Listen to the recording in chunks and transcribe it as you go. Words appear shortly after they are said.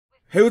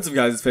Hey, what's up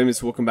guys, it's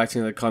Famous, welcome back to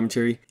another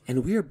commentary,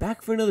 and we are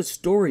back for another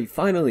story,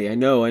 finally. I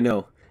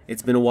know,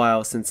 it's been a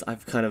while since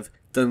I've kind of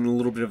done a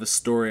little bit of a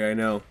story, I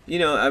know. You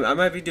know, I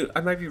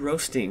might be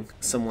roasting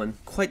someone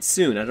quite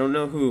soon, I don't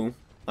know who.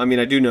 I mean,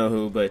 I do know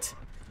who, but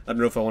I don't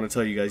know if I want to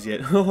tell you guys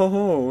yet. Ho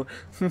ho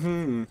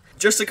ho!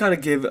 Just to kind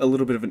of give a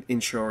little bit of an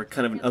intro, or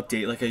kind of an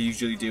update like I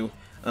usually do,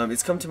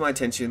 it's come to my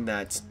attention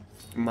that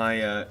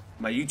my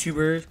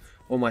YouTuber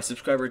or my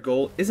subscriber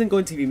goal isn't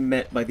going to be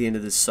met by the end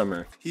of this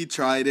summer. He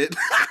tried it.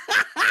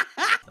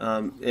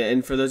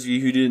 And for those of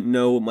you who didn't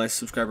know what my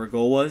subscriber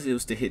goal was, it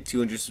was to hit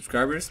 200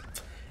 subscribers.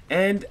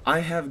 And I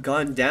have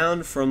gone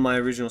down from my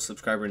original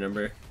subscriber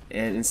number,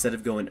 and instead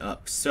of going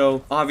up.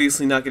 So,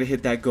 obviously not going to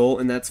hit that goal,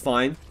 and that's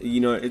fine.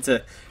 You know, it's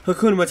a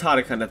Hakuna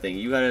Matata kind of thing.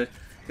 You gotta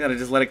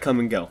just let it come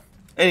and go.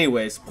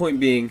 Anyways, point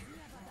being,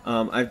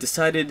 I've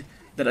decided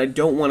that I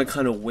don't want to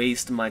kind of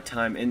waste my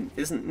time, and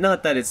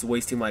not that it's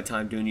wasting my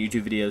time doing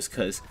YouTube videos,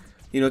 because,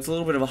 you know, it's a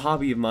little bit of a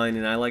hobby of mine,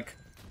 and I like,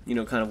 you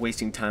know, kind of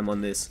wasting time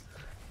on this.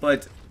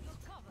 But,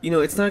 you know,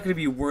 it's not going to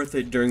be worth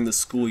it during the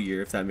school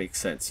year, if that makes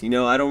sense. You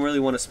know, I don't really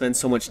want to spend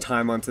so much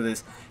time onto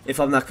this if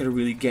I'm not going to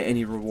really get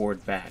any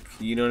reward back.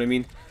 You know what I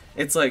mean?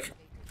 It's like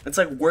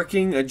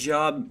working a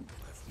job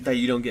that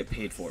you don't get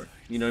paid for.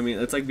 You know what I mean?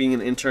 It's like being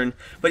an intern.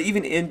 But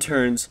even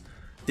interns,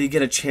 they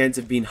get a chance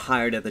of being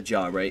hired at the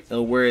job, right?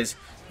 Whereas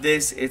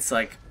this, it's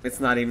like, it's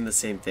not even the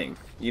same thing.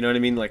 You know what I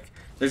mean? Like,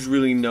 there's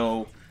really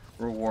no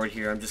reward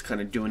here. I'm just kind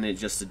of doing it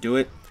just to do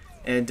it.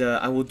 And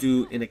I will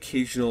do an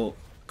occasional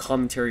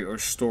commentary or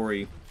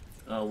story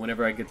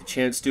whenever I get the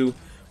chance to,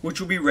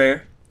 which will be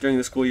rare during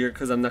the school year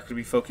because I'm not going to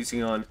be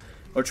focusing on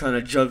or try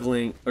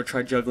juggling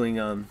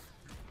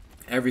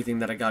everything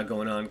that I got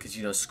going on, because,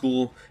 you know,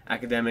 school,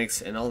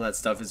 academics, and all that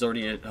stuff is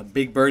already a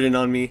big burden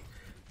on me,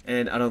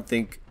 and I don't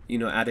think, you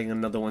know, adding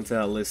another one to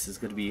that list is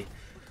going to be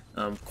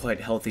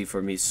quite healthy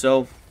for me.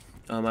 So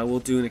I will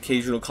do an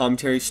occasional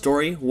commentary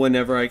story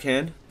whenever I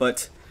can,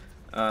 but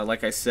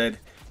like I said,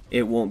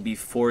 it won't be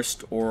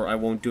forced, or I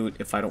won't do it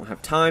if I don't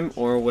have time,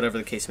 or whatever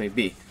the case may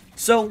be.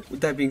 So,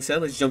 with that being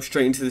said, let's jump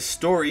straight into this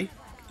story.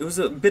 It was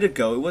a bit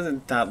ago, it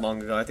wasn't that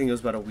long ago, I think it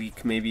was about a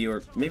week maybe,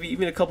 or maybe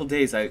even a couple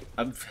days.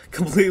 I've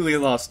completely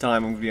lost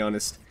time, I'm gonna be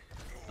honest.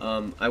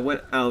 I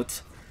went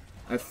out,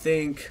 I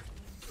think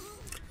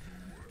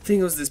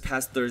it was this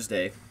past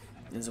Thursday,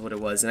 is what it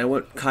was, and I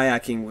went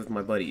kayaking with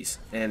my buddies.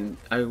 And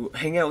I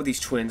hang out with these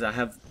twins. I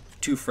have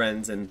two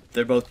friends, and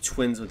they're both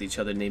twins with each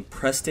other, named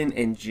Preston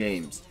and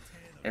James.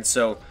 And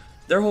so,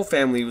 their whole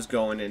family was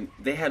going, and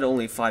they had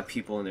only 5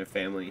 people in their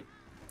family.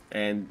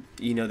 And,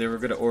 you know, they were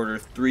going to order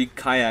 3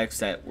 kayaks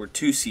that were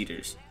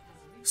 2-seaters.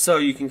 So,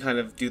 you can kind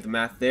of do the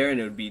math there, and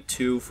it would be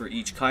 2 for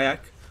each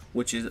kayak,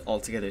 which is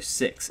altogether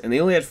 6. And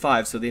they only had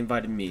 5, so they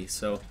invited me.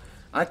 So,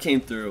 I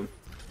came through,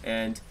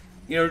 and,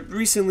 you know,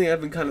 recently I've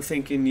been kind of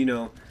thinking, you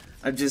know,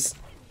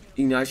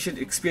 I should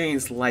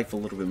experience life a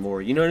little bit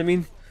more, you know what I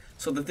mean?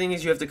 So, the thing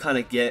is, you have to kind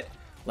of get,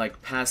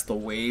 like, past the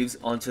waves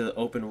onto the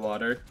open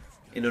water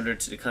in order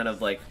to kind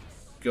of like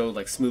go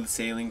like smooth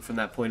sailing from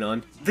that point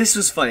on. This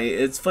was funny.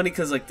 It's funny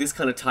because like this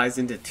kind of ties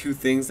into 2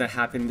 things that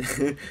happened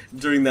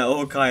during that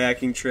whole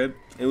kayaking trip.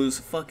 It was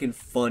fucking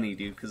funny,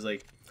 dude, because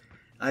like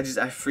I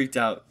freaked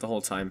out the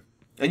whole time.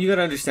 And you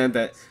gotta understand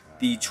that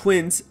the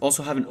twins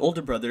also have an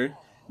older brother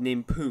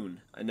named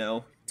Poon. I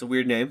know it's a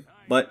weird name,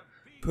 but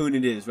Poon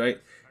it is, right?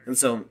 And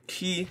so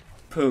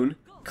Poon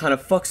kind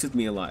of fucks with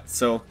me a lot.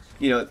 So,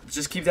 you know,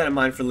 just keep that in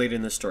mind for later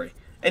in the story.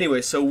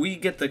 Anyway, so we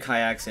get the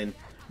kayaks, and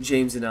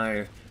James and I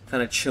are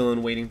kind of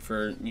chilling, waiting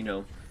for, you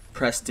know,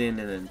 Preston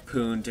and then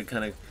Poon to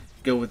kind of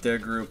go with their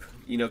group.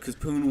 You know, because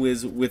Poon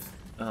was with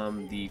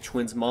the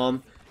twins'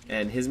 mom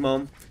and his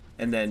mom,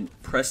 and then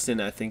Preston,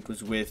 I think,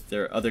 was with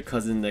their other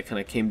cousin that kind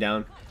of came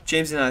down.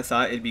 James and I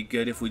thought it'd be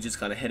good if we just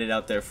kind of headed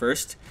out there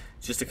first,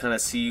 just to kind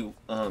of see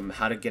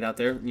how to get out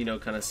there, you know,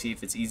 kind of see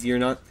if it's easy or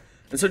not.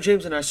 And so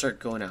James and I start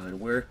going out, and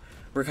we're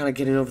kind of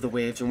getting over the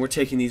waves, and we're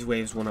taking these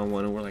waves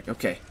one-on-one, and we're like,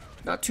 okay,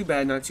 not too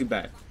bad, not too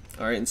bad.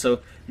 Alright, and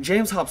so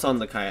James hops on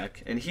the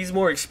kayak, and he's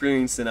more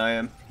experienced than I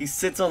am. He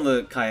sits on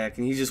the kayak,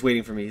 and he's just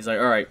waiting for me. He's like,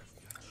 alright,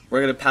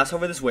 we're going to pass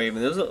over this wave,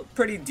 and there's a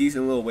pretty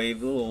decent little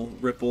wave, a little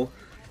ripple,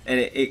 and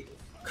it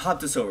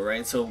hopped us over, right?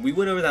 And so we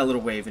went over that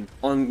little wave,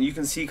 and you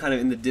can see kind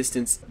of in the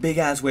distance,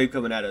 big-ass wave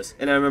coming at us.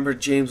 And I remember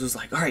James was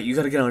like, alright, you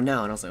got to get on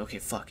now, and I was like, okay,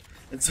 fuck.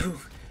 And so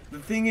the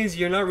thing is,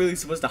 you're not really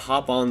supposed to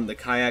hop on the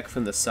kayak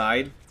from the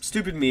side.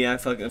 Stupid me,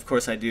 of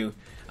course I do.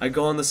 I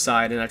go on the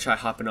side, and I try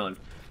hopping on.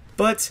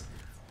 But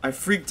I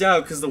freaked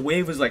out because the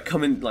wave was like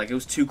coming, like it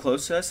was too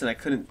close to us, and I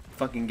couldn't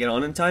fucking get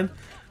on in time.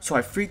 So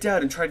I freaked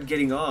out and tried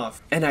getting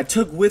off, and I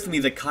took with me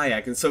the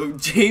kayak, and so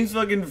James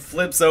fucking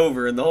flips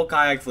over, and the whole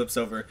kayak flips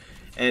over,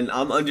 and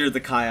I'm under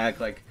the kayak,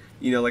 like,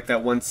 you know, like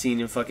that one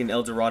scene in fucking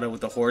Elgato with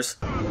the horse.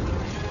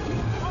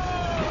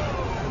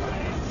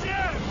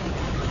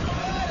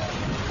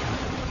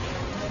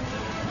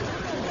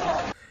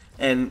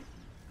 And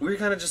we were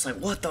kind of just like,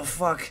 what the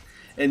fuck?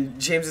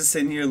 And James is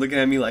sitting here looking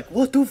at me like,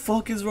 what the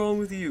fuck is wrong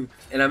with you?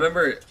 And I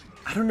remember,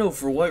 I don't know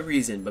for what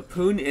reason, but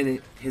Poon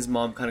and his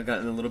mom kind of got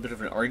in a little bit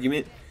of an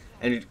argument.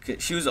 and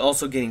she was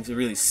also getting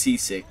really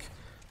seasick,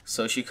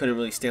 so she couldn't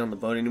really stay on the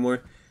boat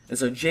anymore. And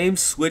so James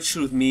switched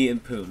with me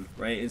and Poon,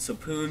 right? And so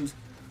Poon's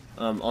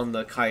on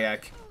the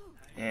kayak,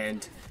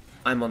 and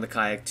I'm on the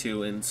kayak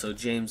too. And so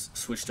James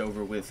switched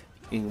over with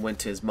and went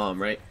to his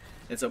mom, right?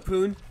 And so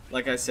Poon,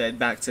 like I said,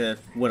 back to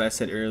what I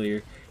said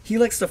earlier, he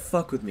likes to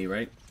fuck with me,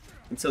 right?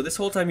 And so this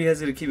whole time you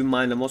guys gotta keep in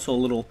mind I'm also a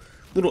little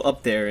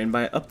up there, and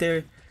by up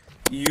there,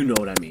 you know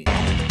what I mean.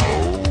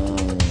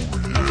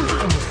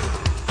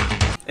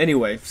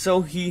 Anyway,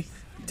 so he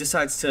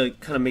decides to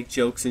kind of make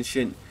jokes and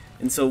shit.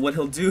 And so what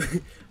he'll do,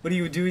 what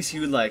he would do is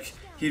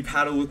he'd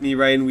paddle with me,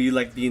 right, and we'd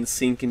like be in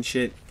sync and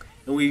shit,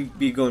 and we'd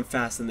be going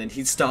fast, and then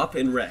he'd stop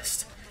and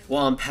rest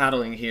while I'm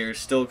paddling here,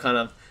 still kind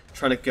of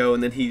trying to go,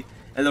 and then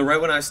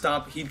right when I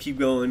stop, he'd keep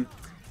going,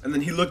 and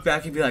then he'd look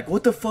back and be like,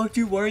 "What the fuck,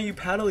 dude? Why are you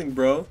paddling,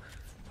 bro?"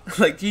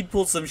 Like he'd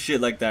pull some shit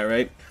like that,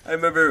 right? I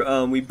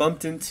remember we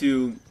bumped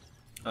into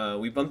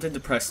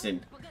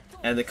Preston,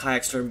 and the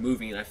kayak started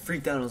moving, and I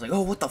freaked out. And I was like,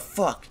 "Oh, what the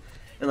fuck?"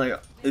 And like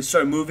it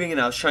started moving,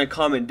 and I was trying to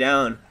calm it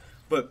down.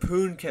 But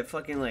Poon kept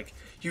fucking like,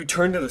 he would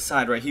turn to the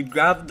side, right? He'd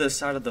grab the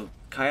side of the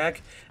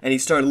kayak and he'd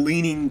start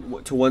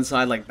leaning to one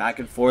side, like back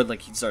and forth,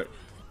 like he'd start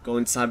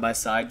going side by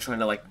side, trying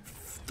to like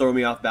throw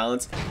me off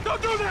balance. Don't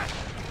do that!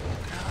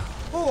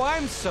 Oh,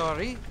 I'm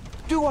sorry.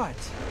 Do what?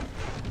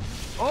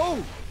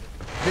 Oh,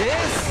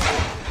 this?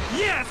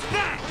 Yes,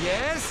 that!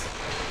 Yes?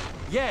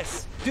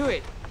 Yes, do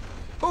it.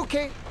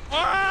 Okay. No,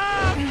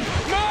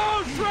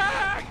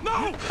 Shrek!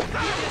 No!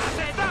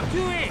 Stop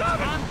doing it!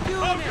 I'm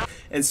doing it!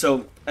 And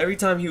so every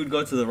time he would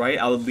go to the right,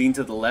 I would lean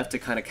to the left to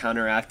kind of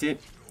counteract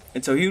it.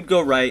 And so he would go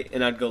right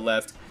and I'd go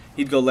left.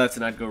 He'd go left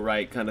and I'd go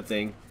right, kind of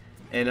thing.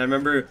 And I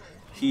remember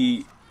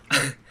he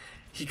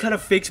kind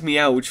of faked me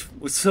out, which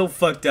was so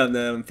fucked up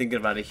that I'm thinking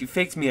about it. He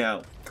faked me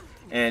out.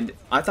 And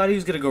I thought he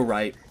was going to go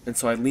right, and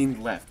so I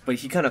leaned left. But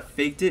he kind of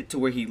faked it to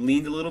where he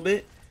leaned a little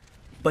bit,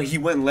 but he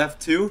went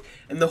left too.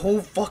 And the whole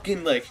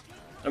fucking, like,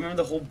 I remember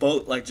the whole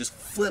boat, like, just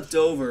flipped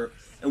over.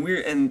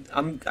 And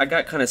I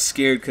got kind of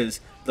scared because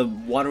the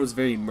water was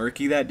very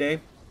murky that day,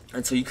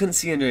 and so you couldn't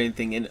see under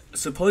anything. And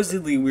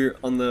supposedly we were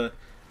on the,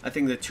 I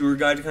think the tour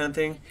guide kind of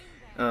thing.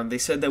 They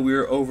said that we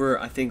were over,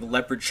 I think,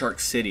 Leopard Shark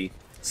City.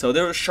 So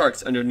there were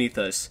sharks underneath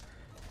us,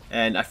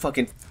 and I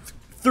fucking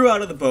threw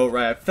out of the boat.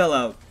 Right, I fell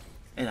out,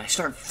 and I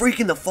started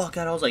freaking the fuck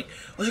out. I was like,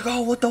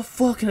 oh, what the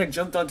fuck? And I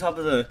jumped on top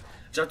of the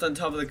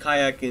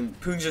kayak, and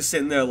Poon's just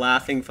sitting there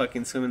laughing,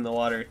 fucking swimming in the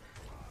water.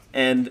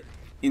 And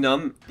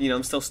I'm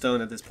still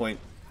stoned at this point,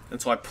 and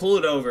so I pull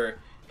it over.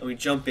 And we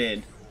jump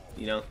in,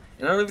 and I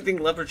don't even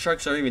think leopard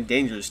sharks are even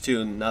dangerous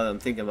too, now that I'm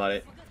thinking about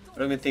it. I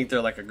don't even think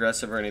they're like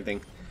aggressive or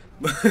anything.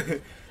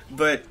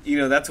 But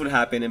that's what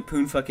happened, and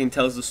Poon fucking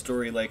tells the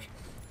story like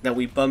that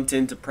we bumped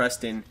into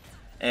Preston,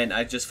 and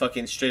I just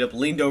fucking straight up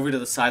leaned over to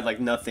the side like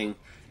nothing,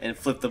 and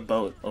flipped the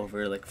boat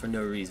over like for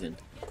no reason.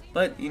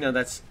 But,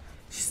 that's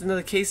just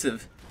another case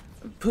of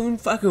Poon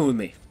fucking with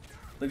me.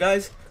 But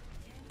guys,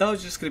 that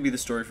was just going to be the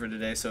story for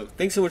today, so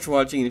thanks so much for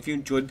watching, and if you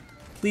enjoyed,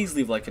 please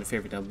leave a like and a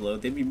favorite down below.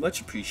 They'd be much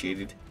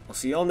appreciated. I'll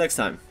see y'all next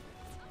time.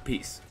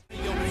 Peace.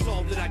 Yo, it's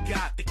all that I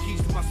got. The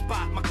keys to my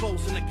spot, my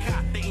clothes in the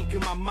cot, the ink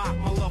in my mop,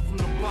 my love from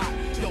the block.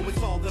 Yo,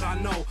 it's all that I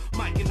know.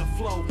 Mike in the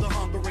flow, the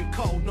hunger and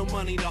cold, no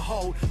money to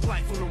hold,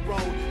 life on the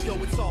road.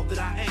 Yo, it's all that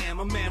I am.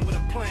 A man with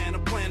a plan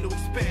to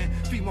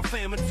expand, feed my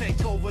fam and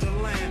take over the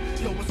land.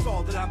 Yo, it's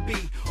all that I be,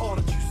 all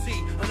that you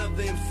see.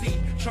 Another MC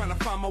trying to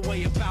find my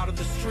way up out of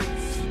the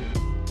streets.